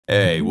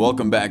Hey,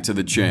 welcome back to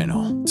the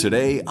channel.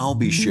 Today, I'll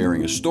be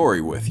sharing a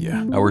story with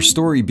you. Our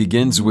story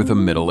begins with a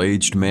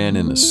middle-aged man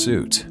in a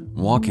suit,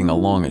 walking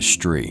along a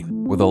street,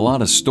 with a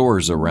lot of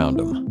stores around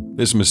him.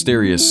 This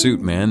mysterious suit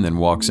man then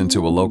walks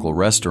into a local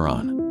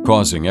restaurant,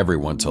 causing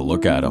everyone to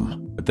look at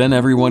him. But then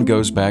everyone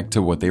goes back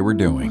to what they were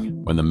doing,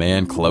 when the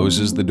man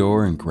closes the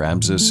door and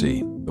grabs a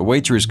seat. The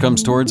waitress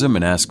comes towards him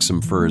and asks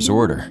him for his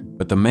order,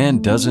 but the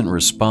man doesn't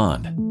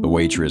respond. The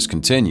waitress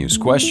continues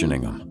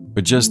questioning him.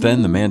 But just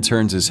then, the man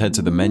turns his head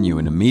to the menu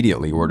and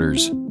immediately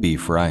orders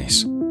beef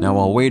rice. Now,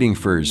 while waiting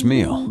for his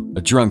meal,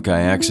 a drunk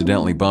guy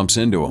accidentally bumps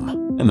into him,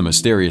 and the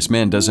mysterious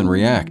man doesn't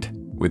react,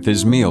 with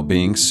his meal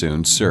being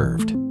soon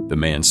served. The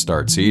man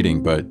starts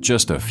eating, but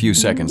just a few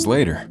seconds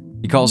later,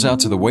 he calls out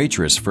to the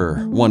waitress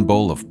for one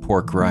bowl of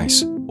pork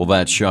rice. Well,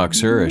 that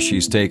shocks her as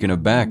she's taken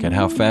aback at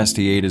how fast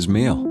he ate his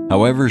meal.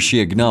 However,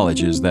 she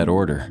acknowledges that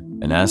order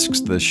and asks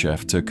the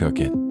chef to cook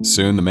it.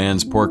 Soon the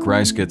man's pork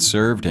rice gets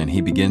served and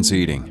he begins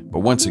eating,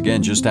 but once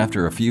again, just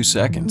after a few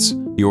seconds,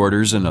 he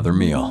orders another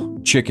meal,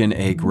 chicken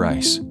egg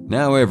rice.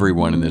 Now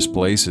everyone in this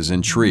place is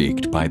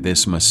intrigued by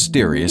this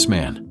mysterious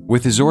man.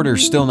 With his order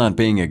still not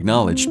being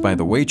acknowledged by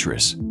the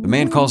waitress, the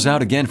man calls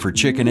out again for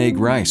chicken egg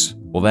rice.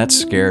 Well, that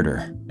scared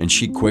her, and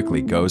she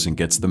quickly goes and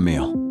gets the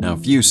meal. Now, a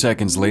few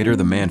seconds later,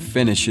 the man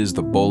finishes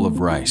the bowl of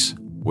rice,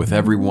 with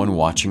everyone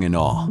watching in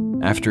awe.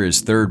 After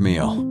his third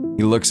meal,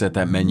 he looks at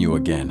that menu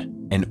again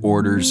and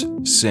orders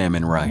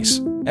salmon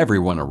rice.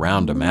 Everyone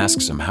around him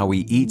asks him how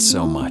he eats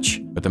so much,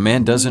 but the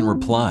man doesn't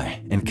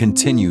reply and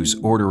continues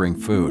ordering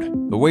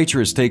food. The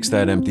waitress takes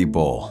that empty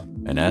bowl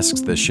and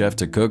asks the chef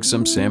to cook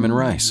some salmon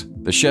rice.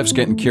 The chef's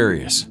getting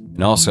curious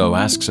and also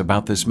asks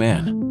about this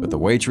man, but the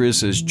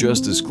waitress is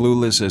just as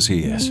clueless as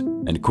he is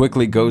and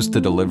quickly goes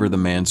to deliver the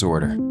man's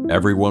order.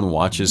 Everyone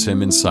watches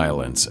him in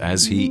silence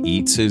as he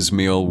eats his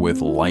meal with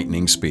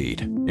lightning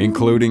speed,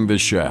 including the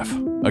chef.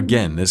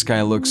 Again, this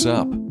guy looks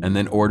up and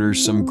then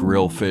orders some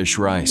grilled fish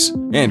rice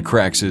and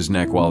cracks his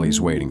neck while he's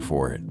waiting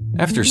for it.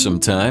 After some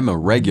time, a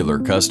regular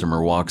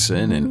customer walks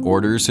in and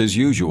orders as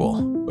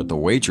usual, but the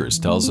waitress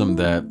tells him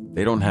that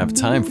they don't have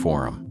time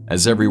for him,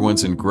 as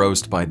everyone's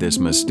engrossed by this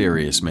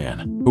mysterious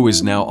man, who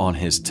is now on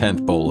his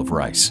 10th bowl of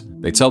rice.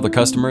 They tell the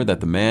customer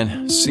that the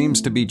man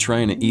seems to be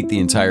trying to eat the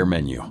entire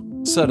menu.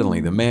 Suddenly,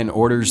 the man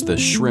orders the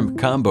shrimp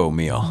combo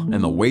meal,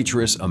 and the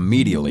waitress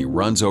immediately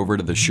runs over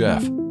to the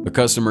chef. The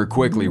customer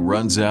quickly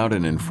runs out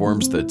and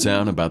informs the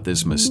town about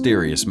this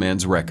mysterious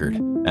man's record.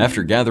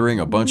 After gathering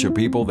a bunch of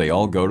people, they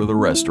all go to the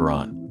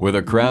restaurant. With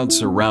a crowd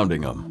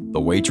surrounding him, the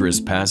waitress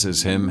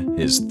passes him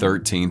his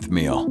 13th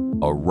meal,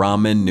 a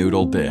ramen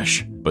noodle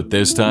dish. But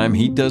this time,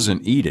 he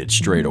doesn't eat it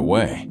straight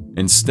away.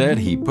 Instead,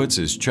 he puts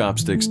his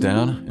chopsticks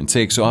down and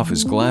takes off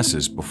his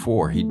glasses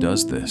before he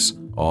does this.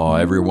 Oh,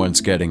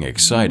 everyone's getting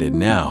excited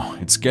now.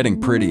 It's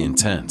getting pretty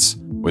intense.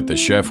 With the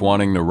chef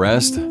wanting to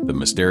rest, the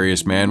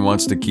mysterious man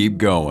wants to keep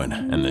going,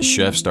 and the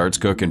chef starts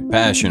cooking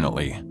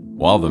passionately,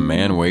 while the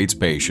man waits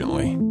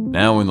patiently.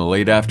 Now in the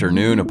late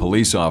afternoon, a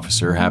police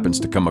officer happens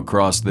to come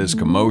across this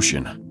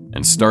commotion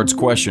and starts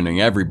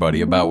questioning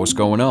everybody about what's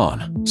going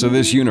on. So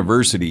this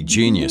university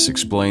genius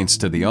explains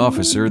to the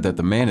officer that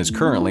the man is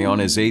currently on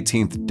his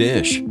 18th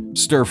dish,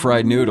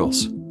 stir-fried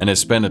noodles, and has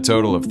spent a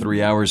total of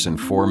 3 hours and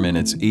 4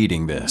 minutes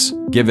eating this,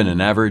 given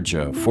an average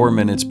of 4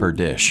 minutes per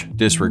dish,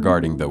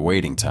 disregarding the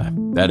waiting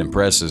time. That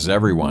impresses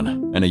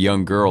everyone, and a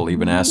young girl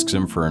even asks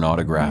him for an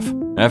autograph.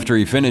 After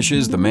he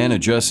finishes, the man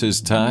adjusts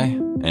his tie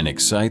and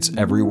excites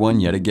everyone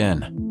yet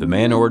again. The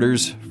man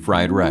orders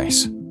fried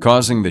rice,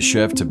 causing the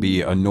chef to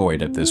be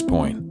annoyed at this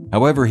point.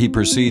 However, he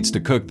proceeds to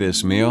cook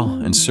this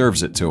meal and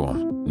serves it to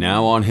him.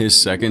 Now on his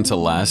second to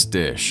last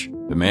dish,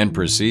 the man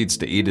proceeds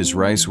to eat his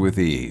rice with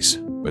ease.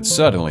 But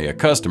suddenly, a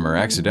customer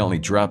accidentally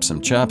drops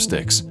some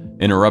chopsticks,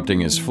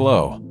 interrupting his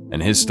flow,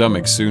 and his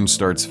stomach soon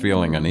starts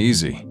feeling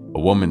uneasy. A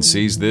woman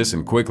sees this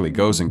and quickly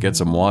goes and gets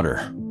him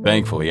water.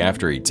 Thankfully,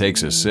 after he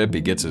takes a sip,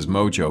 he gets his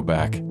mojo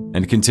back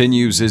and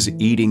continues his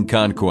eating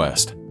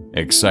conquest,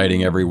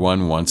 exciting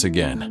everyone once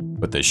again.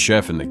 But the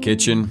chef in the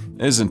kitchen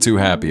isn't too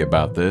happy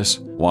about this,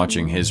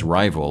 watching his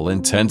rival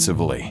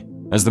intensively.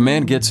 As the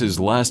man gets his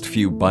last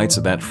few bites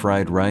of that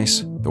fried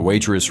rice, the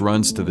waitress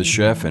runs to the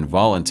chef and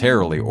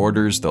voluntarily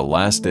orders the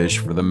last dish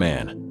for the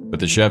man. But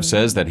the chef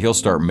says that he'll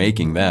start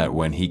making that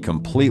when he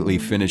completely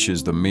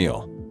finishes the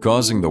meal,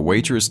 causing the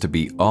waitress to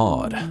be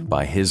awed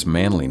by his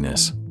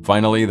manliness.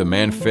 Finally, the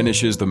man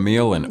finishes the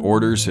meal and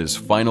orders his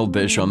final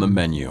dish on the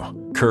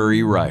menu,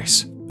 curry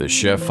rice. The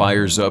chef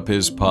fires up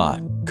his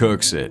pot,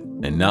 cooks it,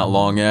 and not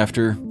long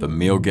after, the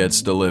meal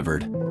gets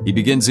delivered. He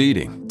begins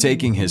eating,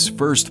 taking his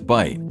first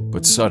bite,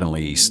 but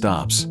suddenly he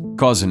stops,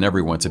 causing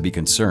everyone to be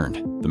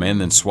concerned. The man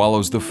then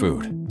swallows the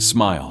food,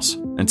 smiles,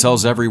 and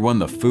tells everyone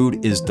the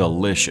food is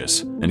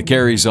delicious, and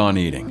carries on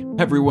eating.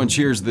 Everyone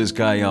cheers this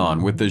guy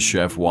on with the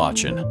chef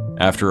watching.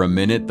 After a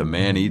minute, the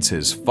man eats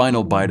his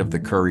final bite of the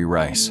curry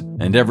rice,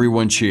 and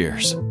everyone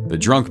cheers. The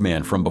drunk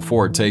man from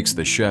before takes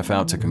the chef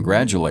out to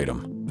congratulate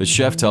him. The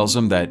chef tells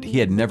him that he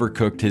had never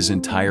cooked his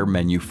entire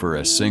menu for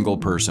a single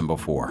person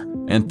before,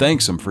 and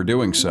thanks him for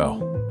doing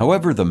so.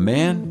 However, the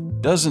man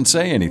doesn't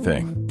say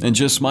anything, and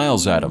just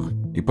smiles at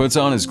him. He puts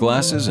on his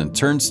glasses and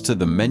turns to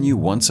the menu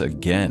once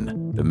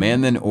again. The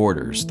man then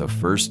orders the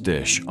first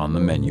dish on the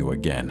menu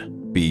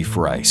again: beef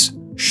rice,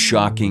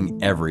 shocking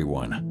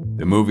everyone.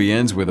 The movie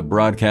ends with a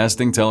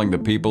broadcasting telling the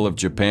people of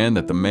Japan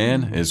that the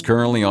man is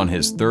currently on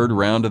his third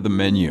round of the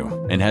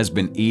menu and has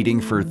been eating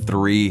for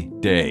 3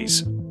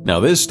 days. Now,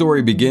 this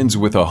story begins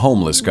with a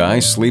homeless guy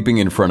sleeping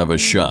in front of a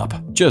shop.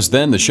 Just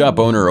then, the shop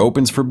owner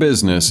opens for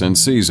business and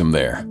sees him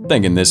there.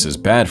 Thinking this is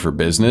bad for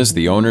business,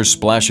 the owner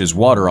splashes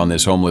water on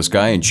this homeless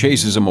guy and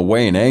chases him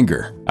away in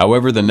anger.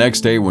 However, the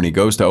next day when he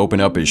goes to open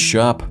up his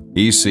shop,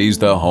 he sees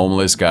the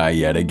homeless guy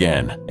yet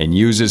again and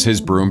uses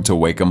his broom to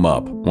wake him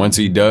up. Once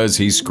he does,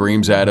 he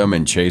screams at him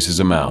and chases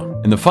him out.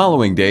 In the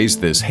following days,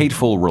 this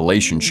hateful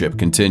relationship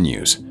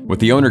continues, with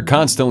the owner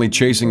constantly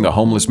chasing the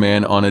homeless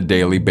man on a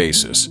daily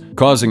basis,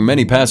 causing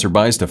many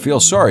passerbys to feel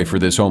sorry for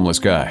this homeless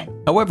guy.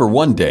 However,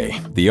 one day,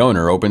 the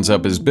owner opens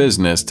up his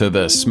business to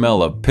the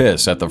smell of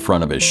piss at the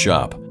front of his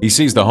shop. He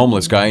sees the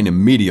homeless guy and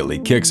immediately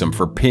kicks him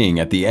for peeing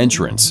at the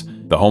entrance.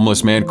 The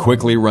homeless man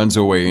quickly runs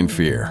away in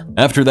fear.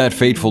 After that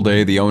fateful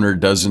day, the owner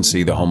doesn't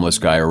see the homeless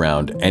guy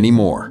around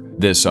anymore.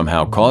 This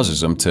somehow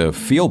causes him to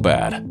feel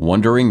bad,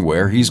 wondering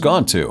where he's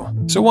gone to.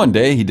 So one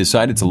day, he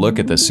decided to look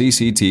at the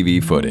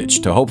CCTV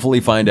footage to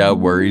hopefully find out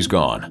where he's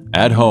gone.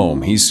 At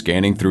home, he's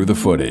scanning through the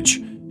footage,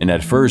 and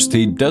at first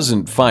he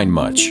doesn't find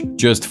much,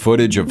 just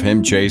footage of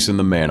him chasing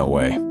the man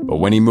away. But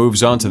when he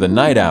moves on to the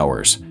night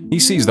hours, he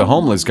sees the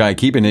homeless guy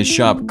keeping his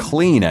shop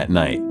clean at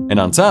night. And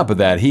on top of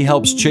that, he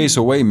helps chase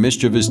away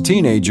mischievous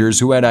teenagers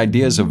who had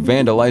ideas of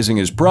vandalizing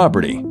his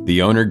property.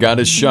 The owner got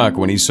a shock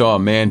when he saw a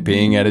man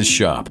peeing at his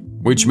shop,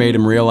 which made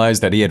him realize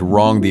that he had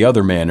wronged the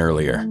other man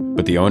earlier.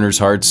 But the owner's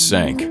heart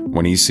sank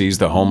when he sees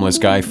the homeless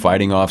guy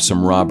fighting off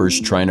some robbers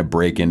trying to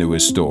break into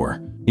his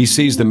store. He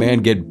sees the man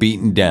get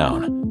beaten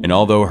down, and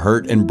although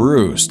hurt and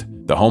bruised,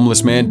 the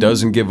homeless man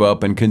doesn't give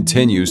up and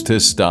continues to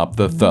stop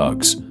the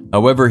thugs.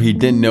 However, he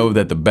didn't know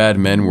that the bad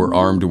men were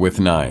armed with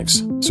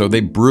knives, so they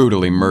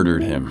brutally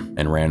murdered him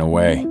and ran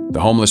away. The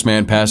homeless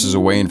man passes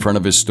away in front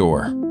of his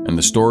store, and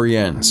the story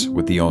ends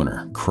with the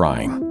owner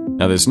crying.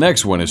 Now, this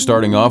next one is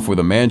starting off with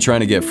a man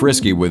trying to get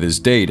frisky with his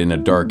date in a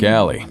dark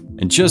alley.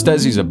 And just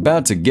as he's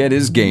about to get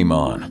his game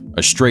on,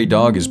 a stray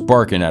dog is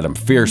barking at him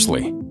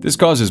fiercely. This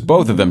causes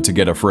both of them to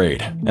get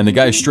afraid, and the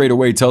guy straight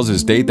away tells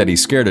his date that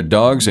he's scared of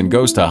dogs and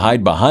goes to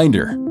hide behind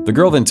her. The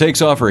girl then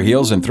takes off her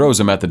heels and throws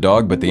them at the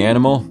dog, but the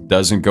animal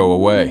doesn't go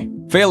away.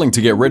 Failing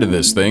to get rid of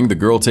this thing, the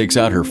girl takes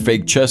out her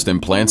fake chest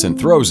implants and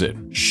throws it,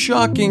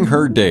 shocking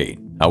her date.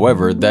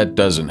 However, that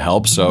doesn't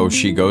help, so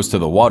she goes to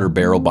the water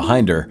barrel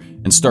behind her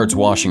and starts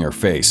washing her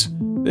face.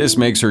 This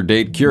makes her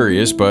date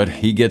curious, but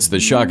he gets the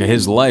shock of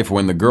his life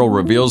when the girl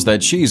reveals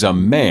that she's a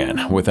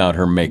man without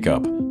her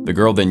makeup. The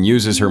girl then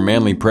uses her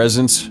manly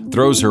presence,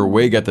 throws her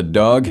wig at the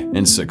dog,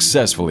 and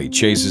successfully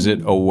chases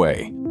it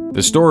away.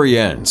 The story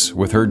ends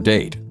with her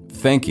date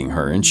thanking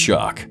her in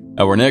shock.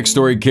 Our next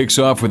story kicks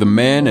off with a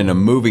man in a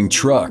moving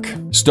truck,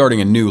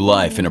 starting a new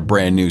life in a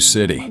brand new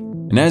city.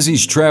 And as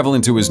he's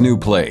traveling to his new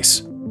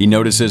place, he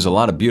notices a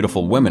lot of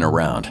beautiful women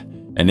around,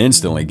 and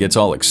instantly gets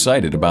all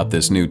excited about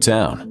this new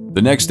town.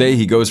 The next day,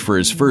 he goes for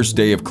his first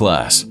day of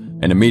class,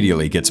 and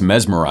immediately gets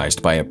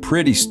mesmerized by a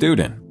pretty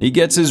student. He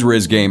gets his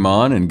Riz game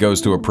on and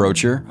goes to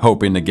approach her,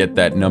 hoping to get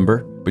that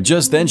number. But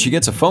just then she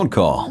gets a phone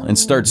call and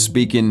starts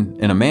speaking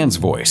in a man's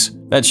voice.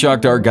 That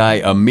shocked our guy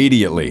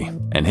immediately,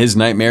 and his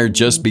nightmare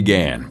just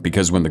began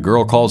because when the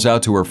girl calls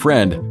out to her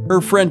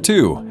friend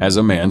too has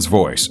a man's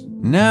voice.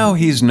 Now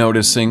he's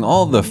noticing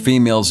all the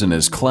females in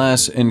his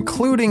class,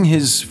 including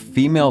his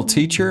female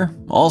teacher,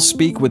 all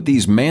speak with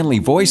these manly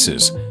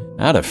voices.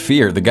 Out of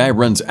fear, the guy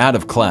runs out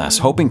of class,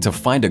 hoping to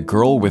find a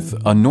girl with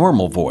a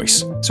normal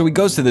voice. So he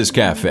goes to this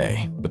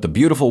cafe, but the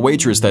beautiful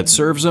waitress that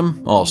serves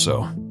him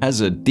also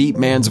has a deep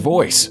man's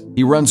voice.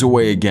 He runs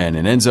away again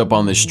and ends up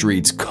on the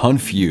streets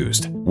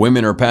confused.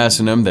 Women are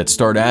passing him that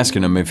start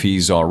asking him if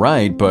he's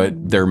alright,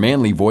 but their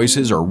manly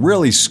voices are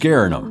really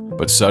scaring him.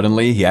 But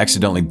suddenly, he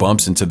accidentally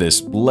bumps into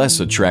this less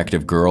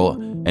attractive girl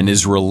and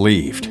is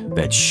relieved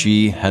that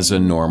she has a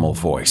normal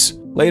voice.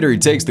 Later, he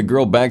takes the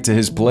girl back to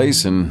his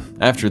place, and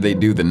after they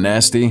do the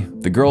nasty,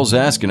 the girl's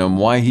asking him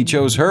why he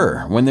chose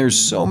her when there's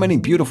so many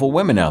beautiful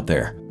women out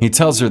there. He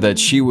tells her that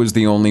she was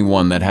the only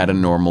one that had a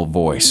normal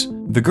voice.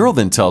 The girl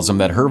then tells him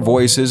that her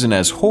voice isn't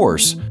as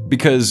hoarse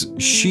because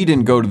she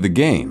didn't go to the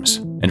games.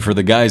 And for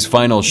the guy's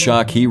final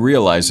shock, he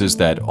realizes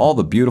that all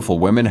the beautiful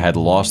women had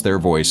lost their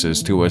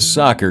voices to a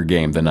soccer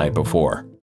game the night before.